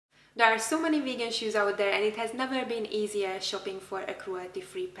There are so many vegan shoes out there and it has never been easier shopping for a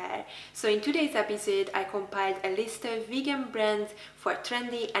cruelty-free pair. So in today's episode, I compiled a list of vegan brands for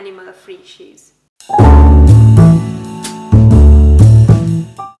trendy animal-free shoes.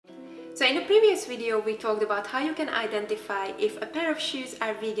 So in the previous video we talked about how you can identify if a pair of shoes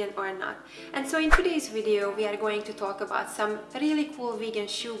are vegan or not. And so in today's video we are going to talk about some really cool vegan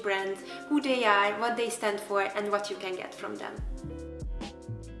shoe brands, who they are, what they stand for and what you can get from them.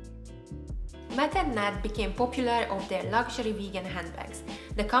 Met and Nat became popular of their luxury vegan handbags.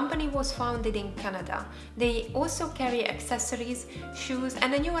 The company was founded in Canada. They also carry accessories, shoes,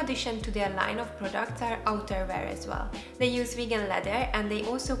 and a new addition to their line of products are outerwear as well. They use vegan leather and they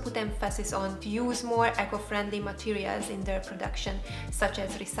also put emphasis on to use more eco-friendly materials in their production, such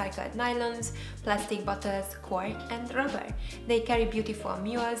as recycled nylons, plastic bottles, cork, and rubber. They carry beautiful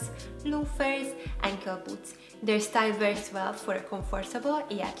mules, loafers, ankle boots. Their style works well for a comfortable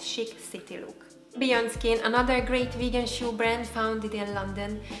yet chic city look. Beyond Skin, another great vegan shoe brand founded in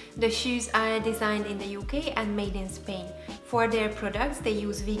London. The shoes are designed in the UK and made in Spain. For their products, they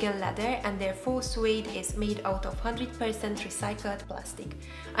use vegan leather and their faux suede is made out of 100% recycled plastic.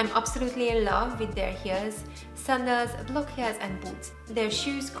 I'm absolutely in love with their heels, sandals, block heels and boots. Their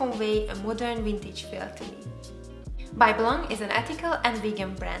shoes convey a modern vintage feel to me. By Blanc is an ethical and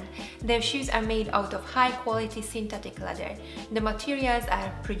vegan brand. Their shoes are made out of high-quality synthetic leather. The materials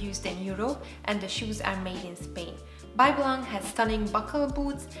are produced in Europe and the shoes are made in Spain. By Blanc has stunning buckle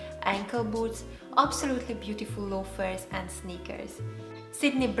boots, ankle boots, absolutely beautiful loafers and sneakers.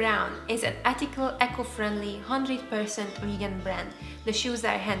 Sydney Brown is an ethical, eco-friendly, 100% vegan brand. The shoes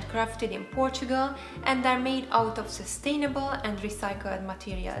are handcrafted in Portugal and are made out of sustainable and recycled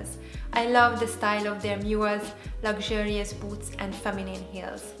materials. I love the style of their mules, luxurious boots and feminine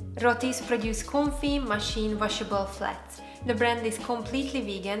heels. Rotis produce comfy, machine-washable flats. The brand is completely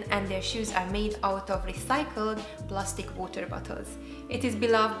vegan and their shoes are made out of recycled plastic water bottles. It is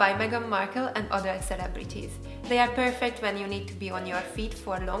beloved by Meghan Markle and other celebrities. They are perfect when you need to be on your feet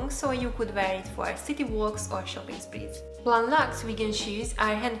for long, so you could wear it for city walks or shopping sprees. Plan Luxe vegan shoes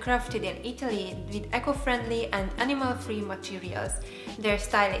are handcrafted in Italy with eco-friendly and animal-free materials. Their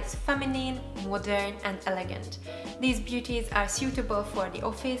style is feminine, modern and elegant. These beauties are suitable for the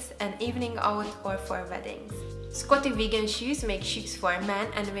office, an evening out or for weddings. Scotty vegan shoes make shoes for men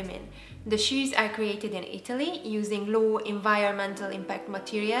and women. The shoes are created in Italy using low environmental impact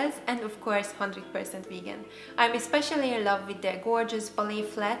materials and of course 100% vegan. I'm especially in love with their gorgeous ballet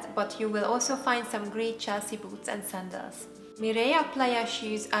flats, but you will also find some great Chelsea boots and sandals. Mireia Playa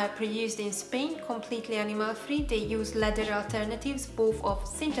shoes are produced in Spain, completely animal-free. They use leather alternatives, both of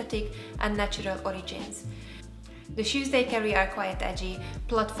synthetic and natural origins. The shoes they carry are quite edgy.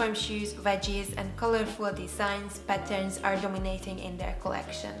 Platform shoes, wedges and colorful designs, patterns are dominating in their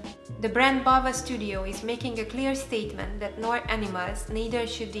collection. The brand Bava Studio is making a clear statement that nor animals, neither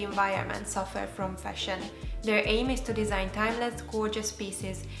should the environment suffer from fashion. Their aim is to design timeless, gorgeous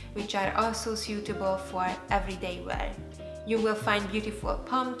pieces which are also suitable for everyday wear. You will find beautiful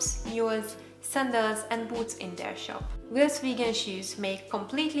pumps, mules, sandals and boots in their shop. Will's vegan shoes make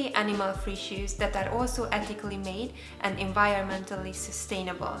completely animal-free shoes that are also ethically made and environmentally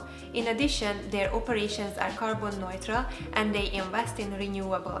sustainable. In addition, their operations are carbon neutral and they invest in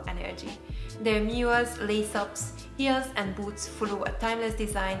renewable energy. Their mules, lace-ups, heels and boots follow a timeless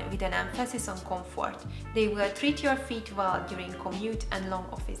design with an emphasis on comfort. They will treat your feet well during commute and long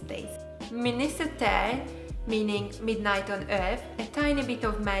office days. Ministère, meaning midnight on earth, a tiny bit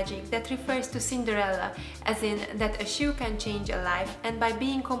of magic that refers to Cinderella, as in that a shoe can change a life and by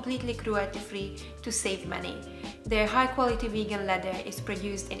being completely cruelty-free to save money. Their high-quality vegan leather is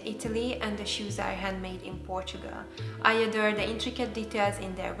produced in Italy and the shoes are handmade in Portugal. I adore the intricate details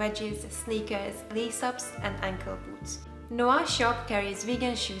in their wedges, sneakers, lace-ups and ankle boots. Noah shop carries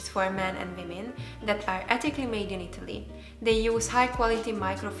vegan shoes for men and women that are ethically made in Italy. They use high-quality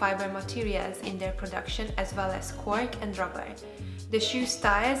microfiber materials in their production as well as cork and rubber. The shoe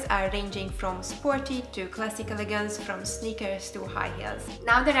styles are ranging from sporty to classic elegance, from sneakers to high heels.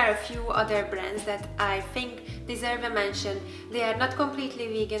 Now there are a few other brands that I think deserve a mention. They are not completely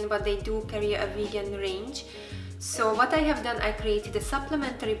vegan, but they do carry a vegan range. So what I have done, I created a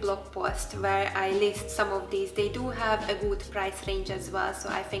supplementary blog post where I list some of these. They do have a good price range as well, so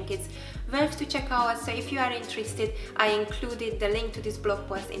I think it's worth to check out. So if you are interested, I included the link to this blog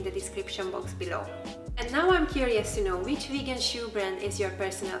post in the description box below. And now I'm curious to know which vegan shoe brand is your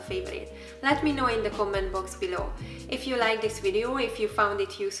personal favorite. Let me know in the comment box below. If you like this video, if you found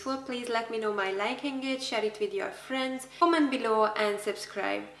it useful, please let me know by liking it, share it with your friends, comment below and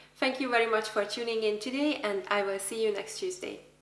subscribe. Thank you very much for tuning in today and I will see you next Tuesday.